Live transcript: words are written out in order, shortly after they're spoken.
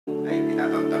Ayo kita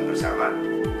tonton bersama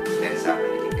LENSA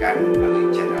Pendidikan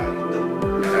melalui channel YouTube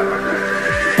Terapkan.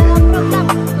 Dalam program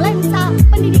LENSA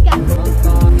Pendidikan.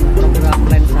 Nonton program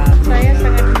LENSA. Saya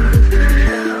sangat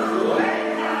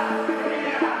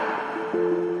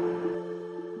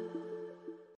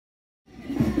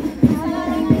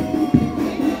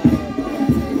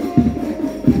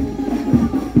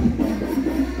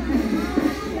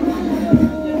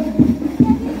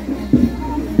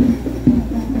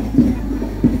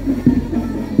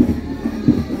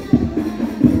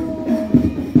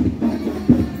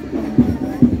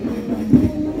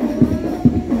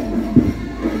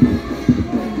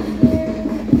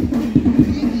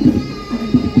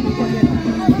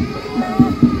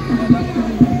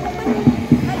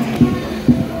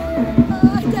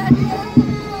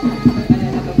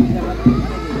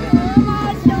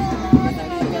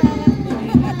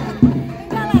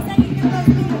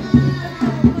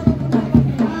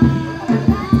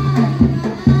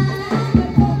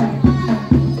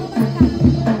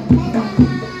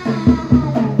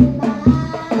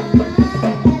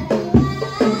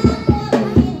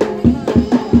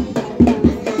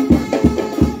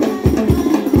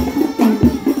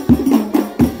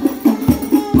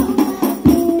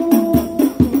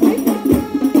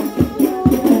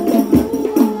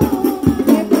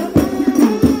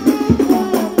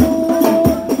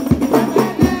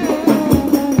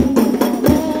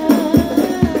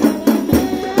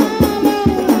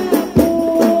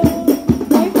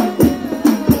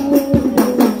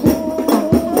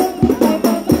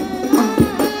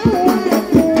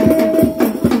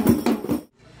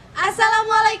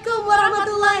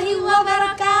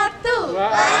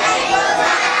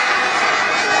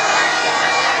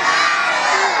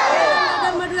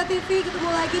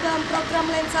ketemu lagi dalam program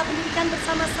LENSA Pendidikan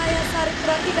bersama saya Sari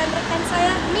dan rekan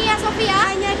saya Mia Sofia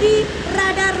hanya di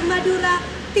Radar Madura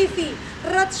TV.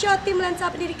 Roadshow tim LENSA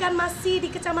Pendidikan masih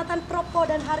di Kecamatan Propo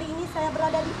dan hari ini saya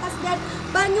berada di SDN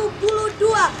Banyubuluh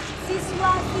 2.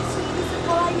 Siswa-siswi di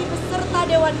sekolah ini beserta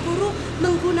Dewan Guru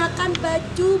menggunakan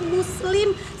baju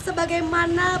muslim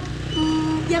sebagaimana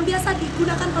yang biasa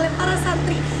digunakan oleh para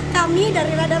santri. Kami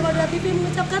dari Radar Madura TV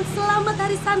mengucapkan selamat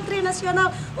Hari Santri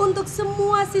Nasional untuk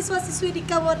semua siswa-siswi di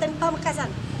Kabupaten Pamekasan.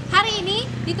 Hari ini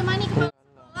ditemani kepala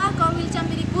sekolah, Komil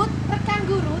Campidikbud, rekan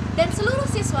guru, dan seluruh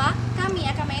siswa, kami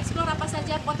akan mengeksplor apa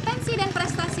saja potensi dan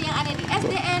prestasi yang ada di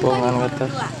SDN Banyubuluh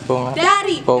 2.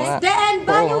 Dari SDN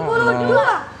Banyubuluh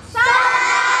 2.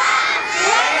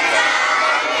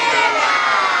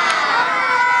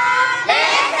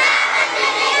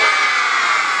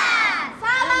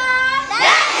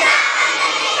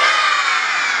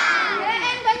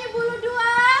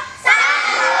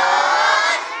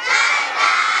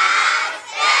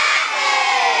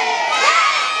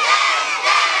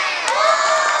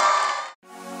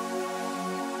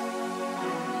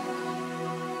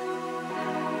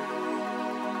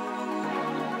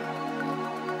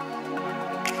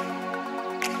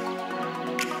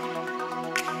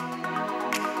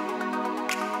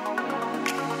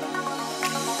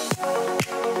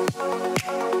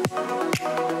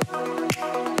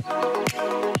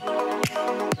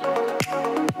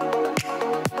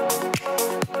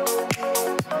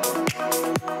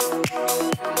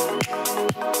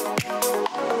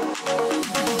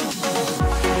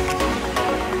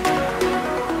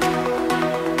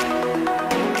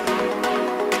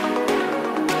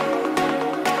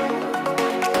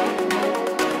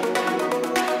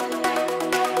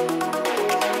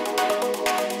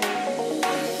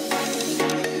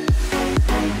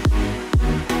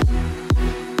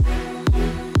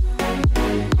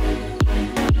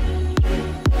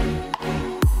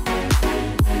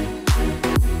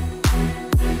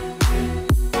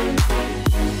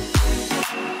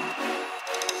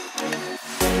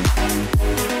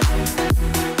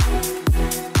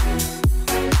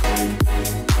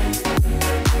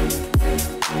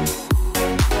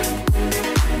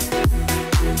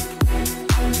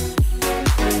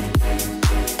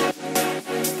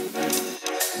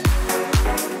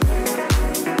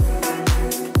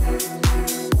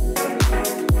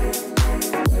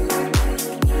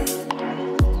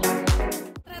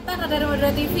 Radar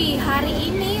Madura TV. Hari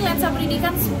ini LENSA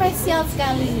Pendidikan spesial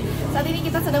sekali. Saat ini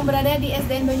kita sedang berada di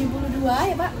SDN Banyubuluh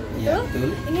 2 ya Pak? Ya,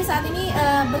 betul. Ini saat ini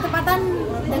bertepatan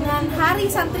dengan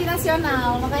Hari Santri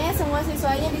Nasional. Makanya semua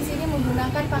siswanya di sini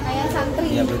menggunakan pakaian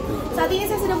santri. Ya, betul. Saat ini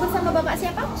saya sedang bersama Bapak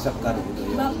siapa? Sekar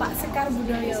Budoyo. Bapak Sekar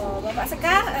Budoyo. Bapak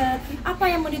Sekar, apa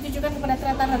yang mau ditujukan kepada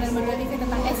Radar Madura TV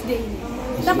tentang SD ini?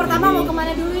 Kita pertama mau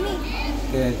kemana dulu ini?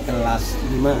 Ke kelas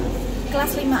 5.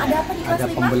 Kelas 5. Ada apa di kelas 5? Ada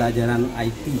pembelajaran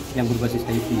IT yang berbasis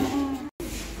IT.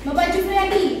 Bapak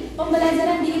Jufriyadi,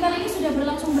 pembelajaran digital ini sudah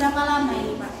berlangsung berapa lama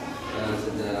ini Pak?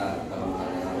 Sejak tahun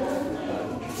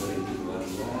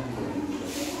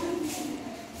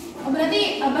 2022. Oh berarti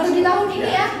baru di tahun ini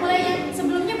ya? Mulai yang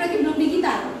sebelumnya berarti belum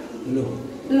digital?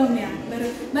 Belum ya? Baru.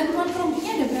 Bantuan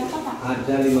kerugiannya ada berapa Pak?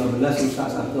 Ada 15, rusak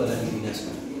 1 ada di dinas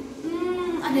kan.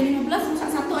 Ada 15, rusak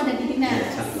 1 ada di dinas.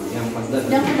 Satu, yang 14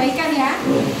 Sedang perbaikan ya?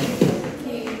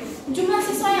 Oke. Jumlah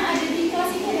siswa yang ada di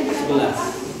kelas ini ada berapa 11. Pak?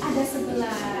 Ada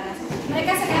 11.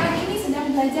 Mereka sekarang ini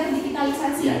sedang belajar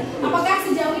digitalisasi. Ya. Apakah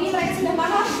sejauh ini mereka sudah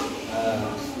paham?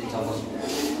 Insya-Allah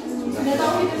Sudah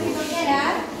tahu fitur-fiturnya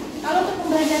ya? Kalau untuk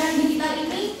pembelajaran digital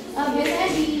ini biasanya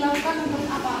dilakukan untuk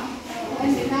apa?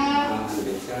 UNBK,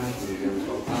 kemudian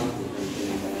soal,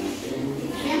 kemudian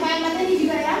penyampaian materi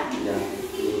juga ya? ya,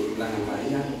 ulangan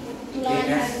harian, Ulangan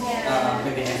harian.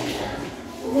 PDF.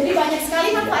 Jadi banyak sekali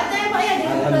manfaatnya ya Pak ya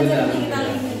dengan pembelajaran digital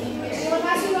ini. Terima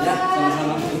kasih Pak. Ya,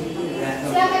 sama-sama. Ya,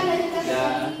 Silakan lanjutkan. ya.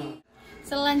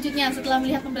 Selanjutnya setelah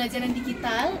melihat pembelajaran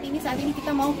digital, ini saat ini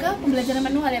kita mau ke pembelajaran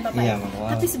manual ya Bapak. Iya, ya? manual.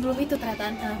 Tapi sebelum itu ternyata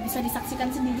bisa disaksikan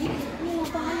sendiri, ini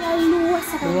lapangannya luas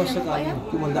sekali ya Bapak ya.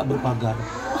 Cuma nggak berpagar.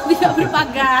 Tidak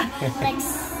berpagar.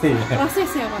 Next Iya. proses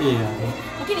ya Pak. Iya.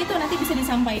 Mungkin itu nanti bisa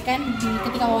disampaikan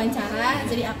ketika wawancara.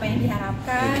 Jadi apa yang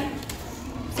diharapkan,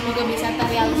 semoga bisa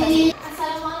terrealisasi.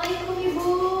 Assalamualaikum Ibu.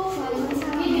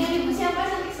 Ini dengan Ibu siapa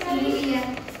cantik sekali? Ibu Lia.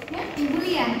 Ya? Ibu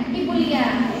Lia. Ibu Lia.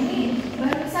 Ini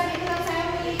barusan itu saya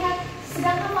melihat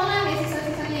sedang hafalan ya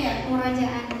siswa-siswanya ya.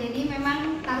 Merajaan. Jadi memang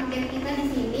target kita di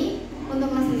sini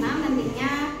untuk kelas 6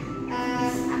 nantinya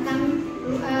akan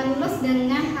lulus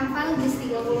dengan hafal juz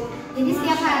 30. Jadi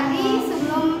setiap hari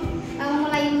sebelum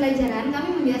mulai pembelajaran kami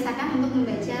membiasakan untuk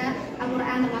membaca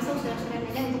Al-Qur'an termasuk surat-surat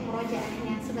meja untuk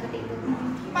murojaahnya seperti itu.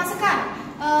 Pak Sekar,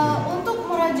 untuk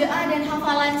murojaah dan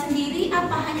hafalan sendiri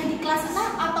apa hanya di kelas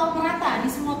 6 atau merata di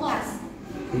semua kelas?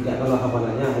 Tidak, kalau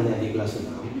hafalannya hanya di kelas 6,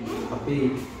 tapi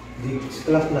di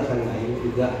kelas-kelas yang lain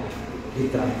juga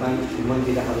diterapkan, cuma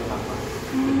tidak harus hafal.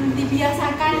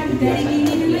 Dibiasakan dari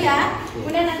dini dulu ya.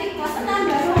 Kemudian nanti kelas 6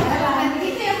 baru hafalan.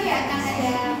 Begitu ya Bu ya, akan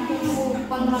ada buku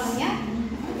kontrolnya.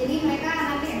 Jadi mereka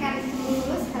nanti akan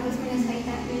lulus harus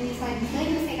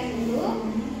menyelesaikan dulu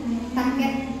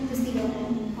target juz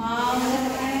 30. Wow,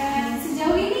 keren.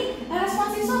 Sejauh ini respon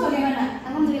siswa bagaimana?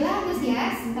 Alhamdulillah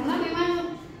antusias karena memang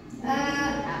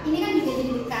ini kan juga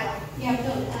jadi bekal. Ya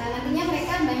betul. Nantinya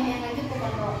mereka banyak yang lanjut ke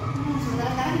pondok. Sementara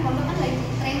sekarang di pondok kan lagi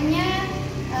trennya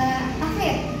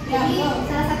hafid. Ya, Jadi betul.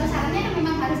 salah satu syaratnya kan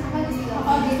memang harus hafal juz 30.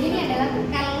 Oh, Jadi ini adalah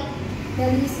bekal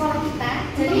dari sekolah kita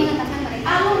Jadi untuk menetapkan mereka.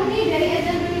 alumni dari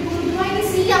SDN Banyubuluh ini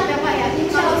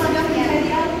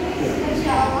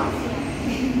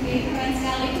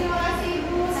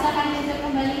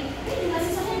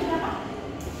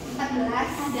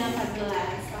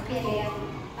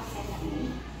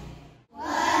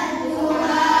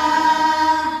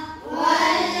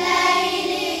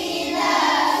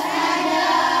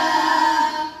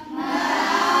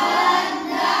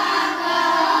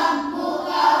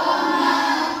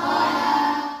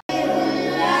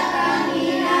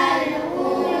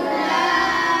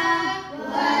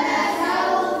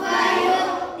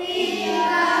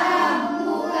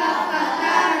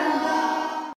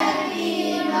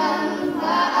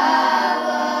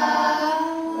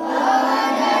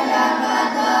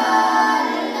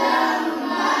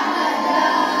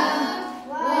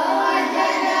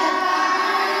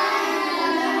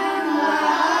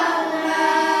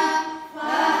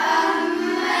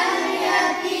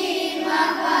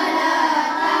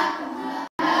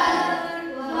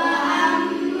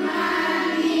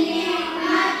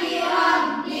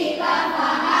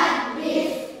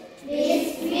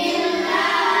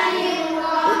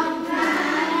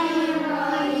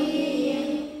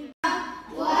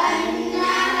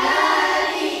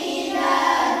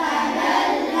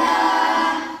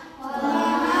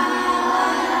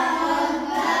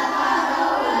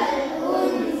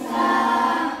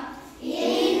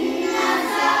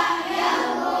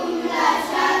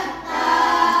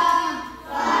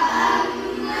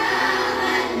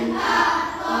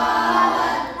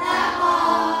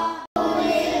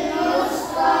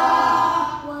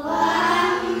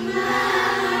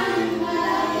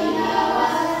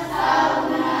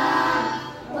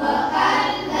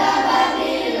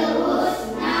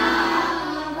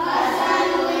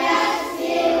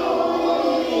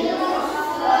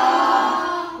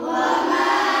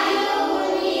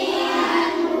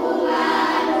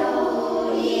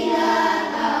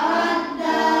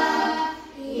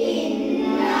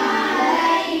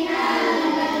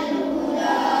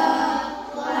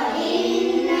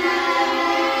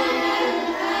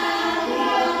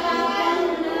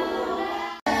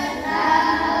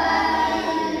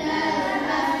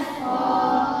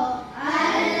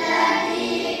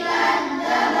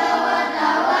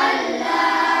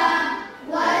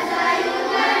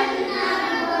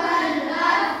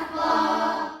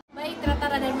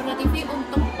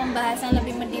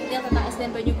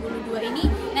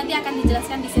akan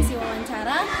dijelaskan di sesi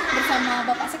wawancara bersama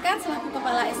Bapak Sekar selaku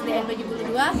Kepala SDN Banyubuluh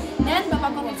 2 dan Bapak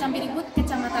Korwil Campiribut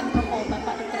Kecamatan Propo,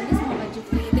 Bapak Dr.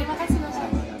 Jufri. Terima kasih Bapak.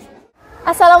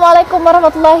 Assalamualaikum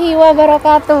warahmatullahi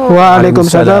wabarakatuh.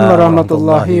 Waalaikumsalam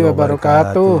warahmatullahi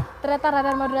wabarakatuh.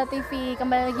 Radar Madura TV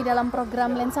kembali lagi dalam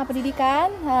program Lensa Pendidikan.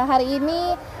 Hari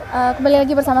ini kembali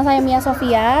lagi bersama saya Mia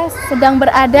Sofia, sedang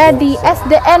berada di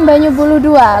SDN Banyubuluh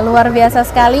 2. Luar biasa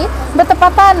sekali,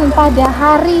 bertepatan pada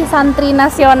Hari Santri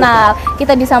Nasional.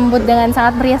 Kita disambut dengan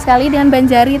sangat meriah sekali dengan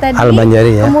banjari tadi.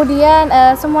 Banjari, ya. Kemudian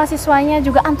semua siswanya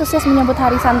juga antusias menyambut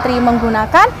Hari Santri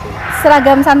menggunakan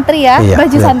seragam santri ya,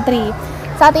 baju santri.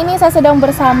 Saat ini saya sedang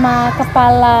bersama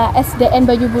Kepala SDN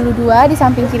Banyubuluh 2, di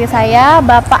samping kiri saya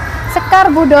Bapak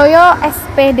Sekar Budoyo,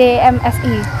 SPD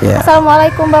MSI.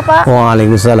 Assalamualaikum Bapak.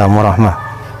 Waalaikumsalam warahmatullahi.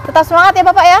 Tetap semangat ya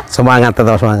Bapak ya? Semangat,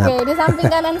 tetap semangat. Oke, di samping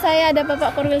kanan saya ada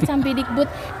Bapak Korwil Campiribut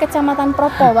Kecamatan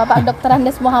Propo, Bapak Dr.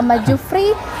 Andes Muhammad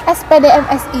Jufri, SPD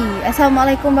MSI.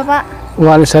 Assalamualaikum Bapak.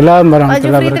 Waalaikumsalam Pak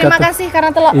warahmatullahi Jufri, wabarakatuh. terima kasih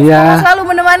karena telah selalu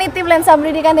menemani tim Lensa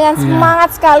Pendidikan dengan semangat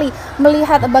sekali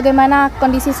melihat bagaimana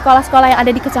kondisi sekolah-sekolah yang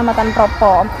ada di Kecamatan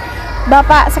Propo.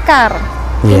 Bapak Sekar,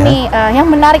 ini yang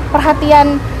menarik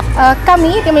perhatian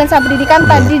kami tim Lensa Pendidikan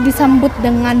tadi disambut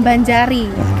dengan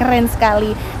banjari, keren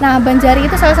sekali. Nah, banjari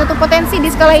itu salah satu potensi di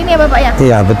sekolah ini ya Bapak ya?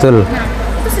 Iya, betul. Nah,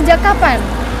 itu sejak kapan?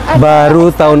 Baru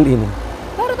tahun ini.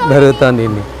 Baru tahun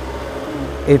ini.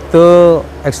 Itu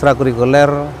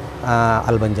ekstrakurikuler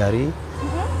Al-Banjari,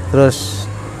 terus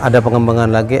ada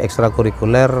pengembangan lagi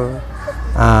ekstrakurikuler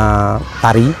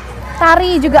tari.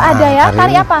 Tari juga ada ya?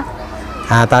 Tari apa?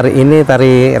 Nah, tari ini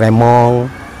tari remong.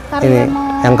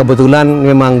 Yang kebetulan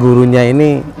memang gurunya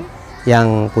ini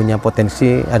yang punya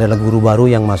potensi adalah guru baru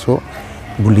yang masuk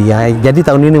kuliah. Jadi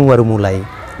tahun ini baru mulai.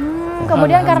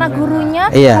 Kemudian karena gurunya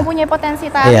mempunyai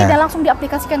potensi tari dan langsung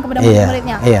diaplikasikan kepada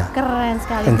murid-muridnya. Keren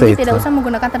sekali. Jadi tidak usah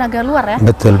menggunakan tenaga luar ya?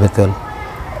 Betul.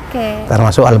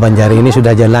 Termasuk Al-Banjari ini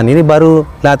sudah jalan. Ini baru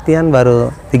latihan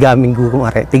baru 3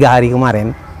 hari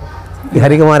kemarin. 3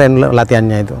 hari kemarin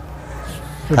latihannya itu.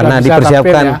 Karena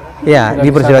dipersiapkan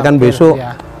dipersiapkan besok.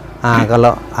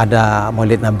 Kalau ada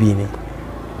Maulid Nabi ini.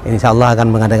 Insya Allah akan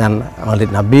mengadakan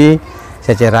Maulid Nabi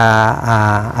secara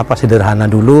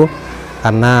sederhana dulu,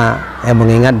 karena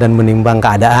mengingat dan menimbang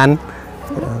keadaan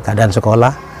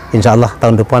sekolah. Insya Allah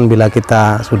tahun depan bila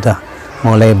kita sudah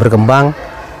mulai berkembang,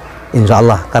 insya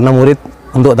Allah, karena murid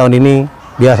untuk tahun ini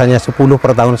biasanya 10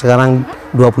 per tahun, sekarang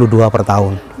 22 per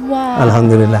tahun. Wow.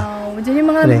 Alhamdulillah. Jadi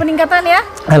mengalami peningkatan ya?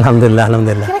 Alhamdulillah.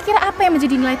 Kira-kira apa yang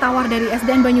menjadi nilai tawar dari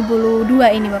SDN Banyubuluh 2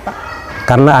 ini Bapak?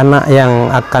 Karena anak yang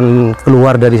akan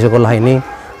keluar dari sekolah ini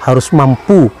harus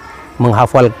mampu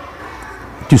menghafal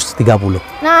juz 30.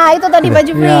 Nah, itu tadi Pak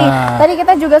Jufri. Tadi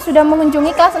kita juga sudah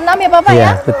mengunjungi kelas 6 ya Bapak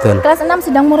ya? Betul. Kelas 6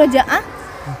 sedang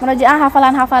murojaah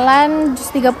hafalan-hafalan juz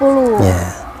 30.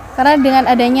 Karena dengan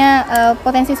adanya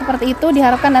potensi seperti itu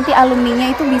diharapkan nanti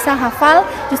alumninya itu bisa hafal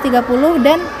juz 30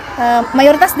 dan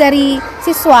mayoritas dari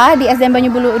siswa di SDN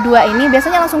Banyubuluh 2 ini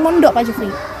biasanya langsung mondok Pak Jufri.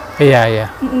 Iya,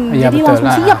 jadi betul.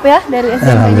 Langsung siap ya dari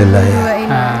SDN Banyubuluh 2 ini.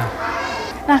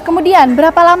 Nah, kemudian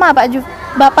berapa lama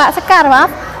Bapak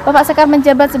Sekar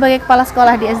menjabat sebagai kepala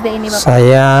sekolah di SD ini Bapak?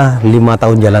 Saya 5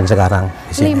 tahun jalan sekarang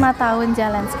di sini. 5 tahun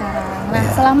jalan sekarang. Nah,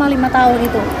 selama 5 tahun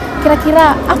itu kira-kira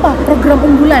apa program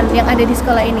unggulan yang ada di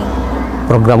sekolah ini?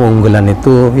 Program unggulan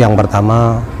itu yang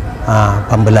pertama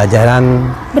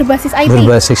pembelajaran berbasis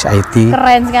IT.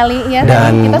 Keren sekali ya.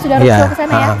 Dan kita sudah harus ke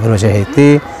sana ya. Berbasis IT,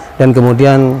 dan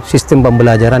kemudian sistem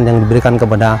pembelajaran yang diberikan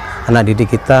kepada anak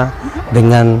didik kita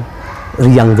dengan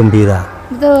Riang Gembira.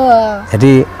 Betul.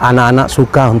 Jadi anak-anak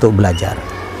suka untuk belajar.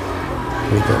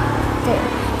 Gitu. Oke.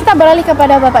 Kita beralih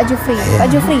kepada Bapak Jufri. Pak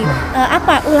Jufri,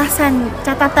 apa ulasan,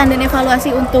 catatan dan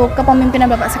evaluasi untuk kepemimpinan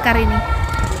Bapak Sekar ini?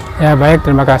 Ya baik,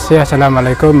 terima kasih.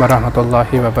 Assalamualaikum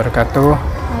warahmatullahi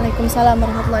wabarakatuh. Waalaikumsalam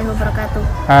warahmatullahi wabarakatuh.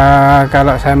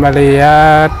 Kalau saya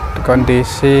melihat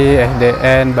kondisi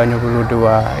SDN Banyubuluh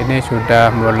 2 ini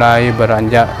sudah mulai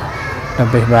beranjak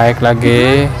lebih baik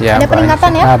lagi. Ada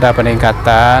peningkatan ya? Ada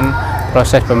peningkatan.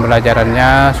 Proses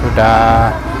pembelajarannya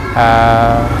sudah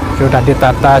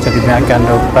ditata sedemikian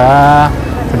rupa,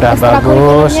 sudah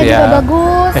bagus ya.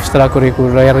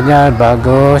 Ekstrakurikulernya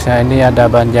bagus. Ya, ini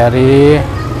ada Banjari,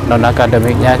 non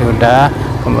akademiknya sudah.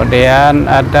 Kemudian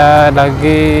ada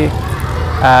lagi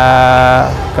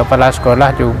kepala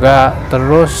sekolah juga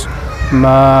terus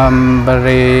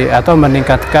memberi atau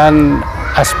meningkatkan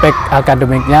aspek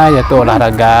akademiknya, yaitu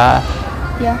olahraga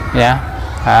ya.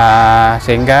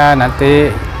 Sehingga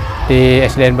nanti di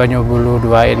SDN Banyubuluh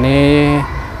 2 ini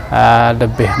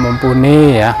lebih mumpuni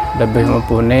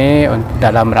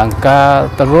dalam rangka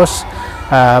terus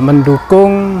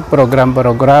mendukung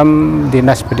program-program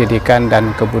Dinas Pendidikan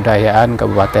dan Kebudayaan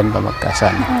Kabupaten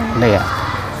Pamekasan. Ini ya.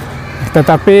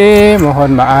 Tetapi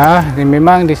mohon maaf,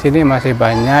 memang di sini masih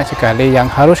banyak sekali yang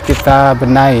harus kita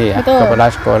benahi ya. Betul. Kepala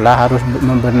sekolah harus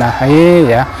membenahi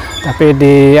ya, tapi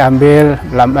diambil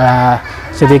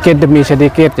sedikit demi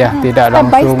sedikit ya, tidak Step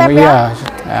by langsung step ya.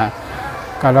 Ya.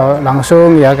 Kalau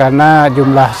langsung ya karena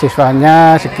jumlah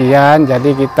siswanya sekian,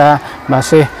 jadi kita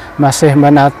masih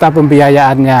menata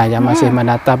pembiayaannya ya, masih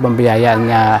menata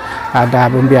pembiayaannya.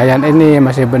 Ada pembiayaan ini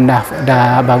masih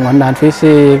ada bangunan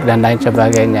fisik dan lain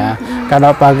sebagainya. Kalau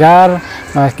pagar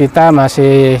kita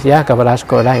masih ya, kepala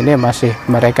sekolah ini masih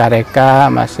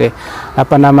mereka-reka, masih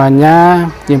apa namanya,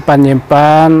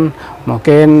 nyimpan-nyimpan.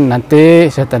 Mungkin nanti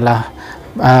setelah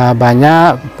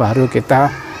banyak baru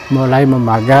kita mulai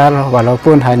memagar,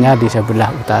 walaupun hanya di sebelah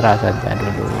utara saja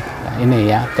dulu. Nah, ini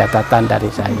ya catatan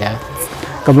dari saya.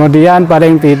 Kemudian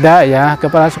paling tidak ya,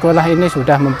 kepala sekolah ini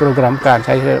sudah memprogramkan,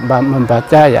 saya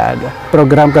membaca ya,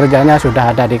 program kerjanya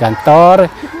sudah ada di kantor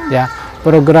ya.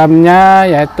 Programnya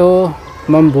yaitu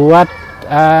membuat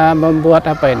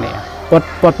apa ini ya, pot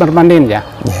murid ya,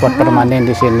 pot permanen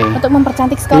di sini. Untuk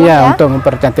mempercantik sekolah iya, ya? Untuk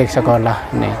mempercantik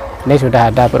sekolah nih. Ini sudah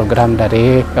ada program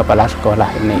dari kepala sekolah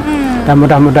ini. Dan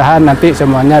mudah-mudahan nanti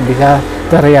semuanya bisa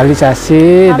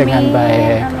terrealisasi dengan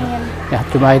baik. Amin. Ya,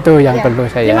 cuma itu yang perlu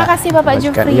saya. Terima kasih Bapak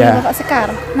jelaskan. Jufri, Ya. Bapak Sekar.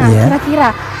 Nah, kira-kira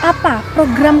apa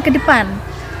program ke depan,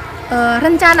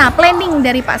 rencana, planning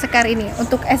dari Pak Sekar ini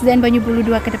untuk SDN Banyubuluh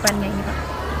 2 ke depannya ini, Pak?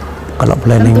 Kalau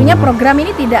planning, Tentunya program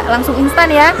ini tidak langsung instan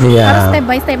ya, Iya. harus step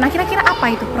by step. Nah, kira-kira apa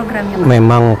itu programnya, Pak?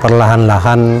 memang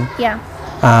perlahan-lahan Ya.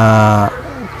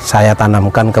 saya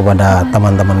tanamkan kepada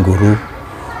teman-teman guru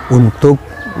untuk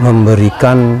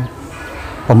memberikan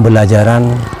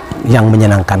pembelajaran yang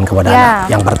menyenangkan kepada Ya. anak.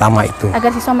 Yang pertama itu. Agar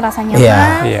siswa merasa nyaman. Iya.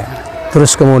 Iya.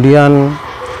 Terus kemudian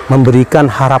memberikan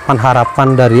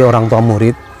harapan-harapan dari orang tua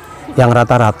murid yang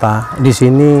rata-rata di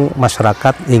sini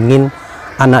masyarakat ingin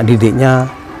anak didiknya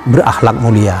berakhlak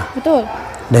mulia. Betul.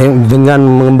 Dan dengan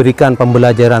memberikan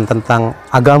pembelajaran tentang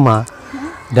agama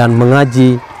dan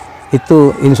mengaji,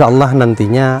 itu insya Allah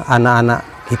nantinya anak-anak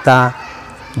kita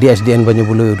di SDN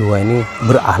Banyubuluh 2 ini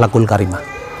berakhlakul karimah.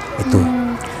 Itu.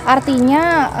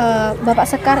 Artinya Bapak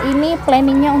Sekar ini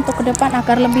planningnya untuk ke depan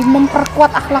agar lebih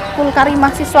memperkuat akhlakul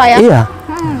karimah siswa ya? Iya.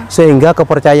 Sehingga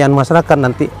kepercayaan masyarakat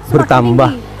nanti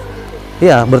bertambah. tinggi.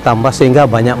 Iya, bertambah sehingga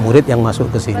banyak murid yang masuk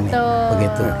ke sini. Betul.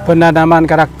 Begitu. Penanaman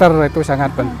karakter itu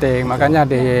sangat penting, makanya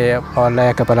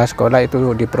oleh kepala sekolah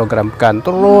itu diprogramkan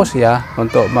terus ya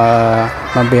untuk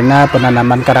membina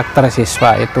penanaman karakter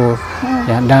siswa itu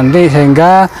ya, nanti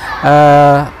sehingga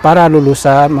para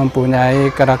lulusan mempunyai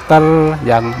karakter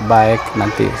yang baik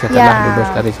nanti setelah lulus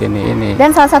dari sini ini. Dan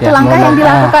salah satu Ya, langkah yang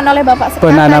dilakukan oleh Bapak Sekar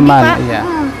penanaman, tadi, Pak, iya.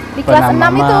 di kelas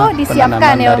 6 itu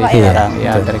disiapkan ya dari Bapak ya? sekarang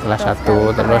ya, dari kelas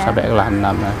 1 terus sampai kelas 6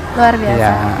 ya. Luar biasa.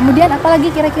 Ya. Kemudian apalagi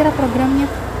kira-kira programnya?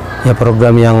 Ya,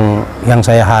 program yang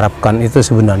saya harapkan itu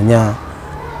sebenarnya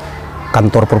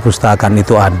kantor perpustakaan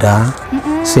itu ada,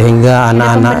 sehingga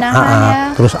anak-anak pembenahan ya.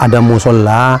 terus ada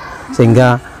musola,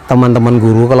 sehingga teman-teman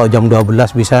guru kalau jam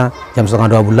 12 bisa, jam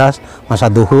setengah 12 masa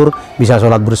duhur bisa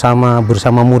sholat bersama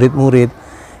murid-murid.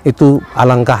 Itu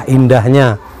alangkah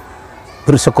indahnya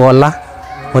bersekolah,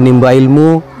 menimba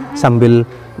ilmu sambil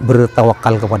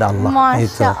bertawakal kepada Allah.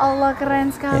 Masya Allah,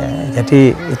 keren sekali. Ya, jadi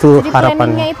itu Jadi harapannya.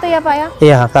 planningnya itu ya Pak ya?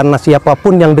 Iya, karena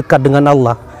siapapun yang dekat dengan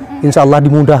Allah, insya Allah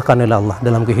dimudahkan oleh Allah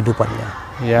dalam kehidupannya.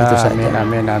 Ya, Itu saja.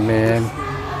 amin.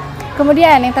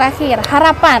 Kemudian yang terakhir,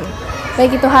 harapan.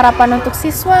 Baik itu harapan untuk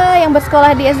siswa yang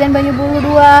bersekolah di SDN Banyubuluh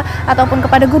 2 ataupun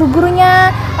kepada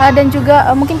guru-gurunya dan juga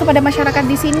mungkin kepada masyarakat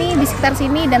di sini, di sekitar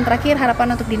sini, dan terakhir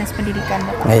harapan untuk Dinas Pendidikan,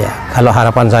 Bapak. Iya, kalau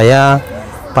harapan saya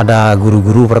pada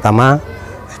guru-guru pertama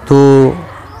itu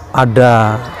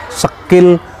ada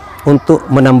skill untuk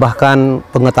menambahkan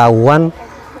pengetahuan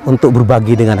untuk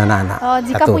berbagi dengan anak-anak. Oh,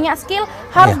 jika Satu. punya skill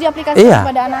harus Iya. diaplikasikan Iya.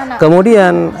 kepada anak-anak.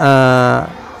 Kemudian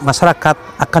masyarakat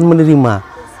akan menerima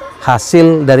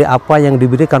hasil dari apa yang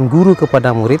diberikan guru kepada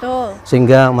murid, Betul.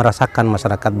 sehingga merasakan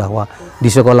masyarakat bahwa di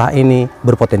sekolah ini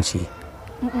berpotensi.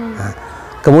 Nah,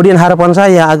 kemudian harapan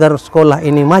saya agar sekolah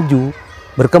ini maju,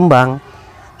 berkembang,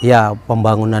 ya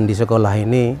pembangunan di sekolah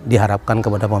ini diharapkan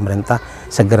kepada pemerintah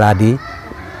segera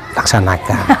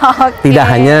dilaksanakan. Oke. Tidak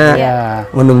hanya Ya.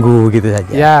 menunggu gitu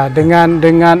saja. Ya,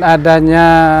 dengan adanya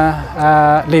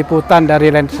liputan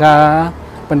dari LENSA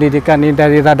pendidikan ini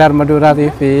dari Radar Madura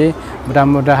TV,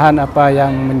 mudah-mudahan apa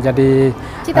yang menjadi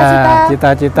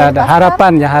cita-cita dan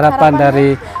harapan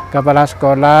dari kepala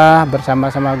sekolah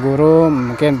bersama-sama guru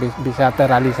mungkin bisa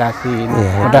terrealisasi.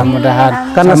 Iya.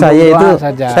 Mudah-mudahan Karena sambil saya doa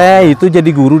saja. itu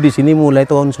jadi guru di sini mulai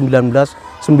tahun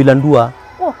 1992.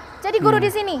 guru di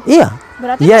sini? Iya.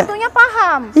 Berarti Iya. tentunya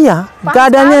paham. Iya, Paham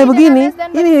keadaannya sekali begini. dengan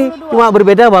SDN Ini Banyubuluh cuma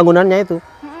berbeda bangunannya itu.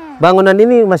 Bangunan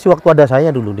ini masih waktu ada saya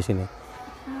dulu di sini.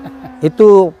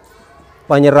 Itu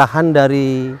penyerahan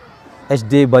dari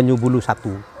SD Banyubuluh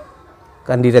 1.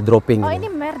 Kan di red dropping. Oh, ini. ini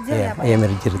merger Iya, ya, Pak? iya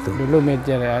merger itu. Dulu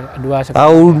major ya, 2 sekolah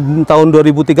Tahun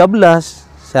 2013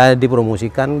 saya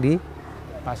dipromosikan di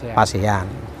Pasean. Pasean.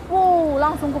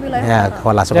 Langsung ke wilayah Ya, Barat.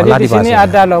 kepala Jadi sekolah di sini Pasean.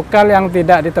 ada lokal yang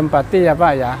tidak ditempati ya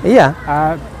Pak ya. Iya.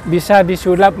 Bisa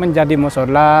disulap menjadi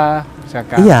musola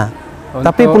misalkan. Iya. Untuk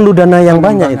Tapi perlu dana yang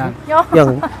banyak itu. pengembangan. Yang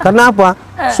karena apa?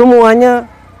 Semuanya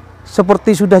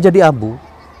seperti sudah jadi abu.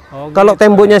 Oh, Kalau gitu,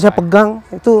 temboknya ya, saya Pak. pegang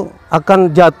itu akan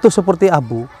jatuh seperti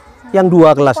abu. Yang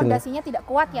 2 kelas ini. Fondasinya tidak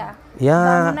kuat ya? Ya.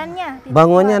 Bangunannya tidak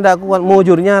Bangunnya kuat. tidak kuat.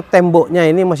 Mujurnya temboknya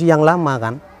ini masih yang lama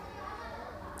kan.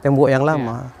 Tembok yang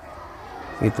lama.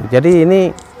 Gitu. Jadi ini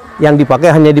yang dipakai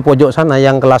hanya di pojok sana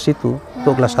yang kelas itu,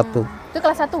 untuk kelas 1. Itu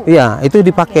kelas 1? Iya, itu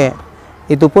dipakai.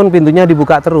 Itu pun pintunya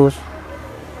dibuka terus.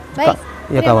 Baik,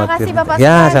 Ya, terima khawatir. kasih Bapak Ya,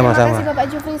 Sekar, sama-sama. terima kasih Bapak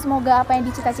Jufri. Semoga apa yang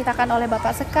dicita-citakan oleh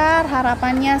Bapak Sekar,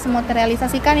 harapannya semua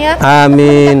terrealisasikan ya.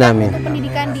 Amin, amin. Untuk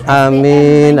pendidikan di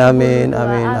Amin, SDN amin, Banyubuluh.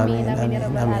 amin, Amin, amin, ya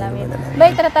rabbal amin, alamin. amin, amin.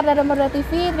 Baik, Terapkan dari Modal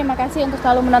TV, terima kasih untuk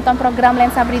selalu menonton program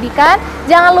Lensa Pendidikan.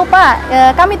 Jangan lupa,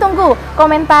 kami tunggu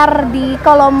komentar di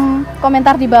kolom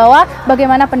komentar di bawah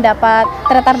bagaimana pendapat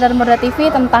Terapkan dari Modal TV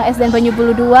tentang SDN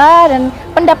Banyubuluh 2 dan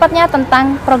pendapatnya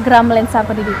tentang program Lensa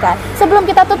Pendidikan. Sebelum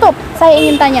kita tutup, saya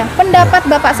ingin tanya pendapat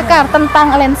Bapak Sekar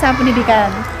tentang Lensa Pendidikan.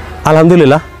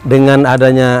 Alhamdulillah dengan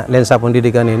adanya Lensa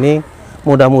Pendidikan ini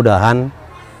mudah-mudahan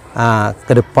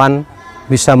ke depan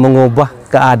bisa mengubah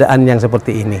keadaan yang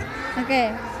seperti ini. Oke,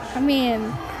 amin,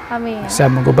 amin. Bisa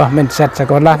mengubah mindset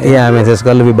sekolah. Iya, mindset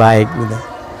sekolah lebih baik gitu.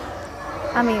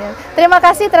 Amin. Terima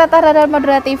kasih Terapkan Radar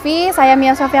Modera TV. Saya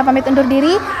Mia Sofia pamit undur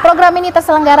diri. Program ini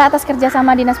terselenggara atas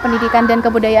kerjasama Dinas Pendidikan dan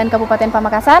Kebudayaan Kabupaten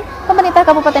Pamekasan, Pemerintah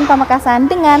Kabupaten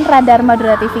Pamekasan dengan Radar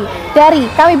Modera TV.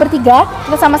 Dari kami bertiga,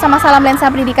 kita sama-sama salam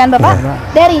Lensa Pendidikan, Bapak. Ya.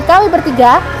 Dari kami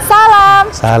bertiga, salam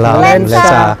Salam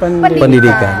Lensa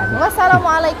Pendidikan.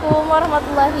 Wassalamualaikum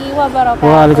warahmatullahi wabarakatuh.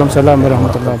 Waalaikumsalam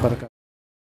warahmatullahi wabarakatuh.